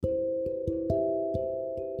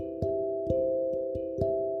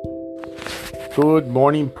Good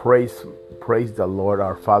morning. Praise the Lord,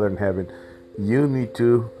 our Father in heaven. You need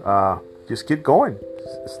to just keep going.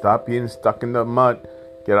 Stop being stuck in the mud.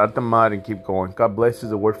 Get out the mud and keep going. God bless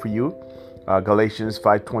is the word for you. Galatians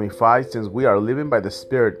 5:25, since we are living by the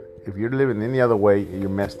Spirit, if you're living any other way, you're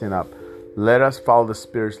messing up. Let us follow the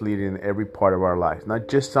Spirit's leading in every part of our lives. Not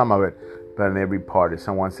just some of it, but in every part. As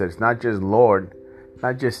someone said, it's not just Lord,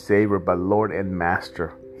 not just Savior, but Lord and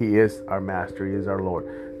Master. He is our Master. He is our Lord.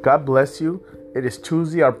 God bless you. It is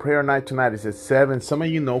Tuesday. Our prayer night tonight is at 7. Some of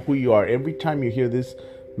you know who you are. Every time you hear this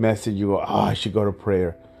message, you go, I should go to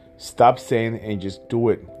prayer. Stop saying it and just do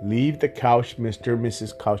it. Leave the couch, Mr. and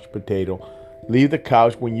Mrs. Couch Potato. Leave the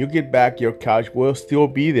couch. When you get back, your couch will still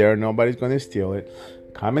be there. Nobody's going to steal it.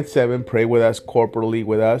 Come at 7. Pray with us, corporately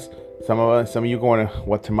with us. Some of you going to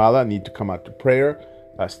Guatemala need to come out to prayer.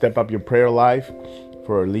 Step up your prayer life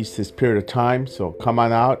for at least this period of time. So come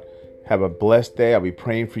on out. Have a blessed day. I'll be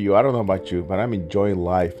praying for you. I don't know about you, but I'm enjoying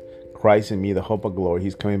life. Christ in me, the hope of glory.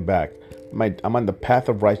 He's coming back. I'm on the path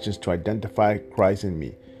of righteousness to identify Christ in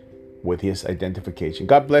me with his identification.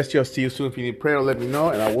 God bless you. I'll see you soon. If you need prayer, let me know,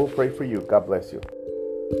 and I will pray for you. God bless you.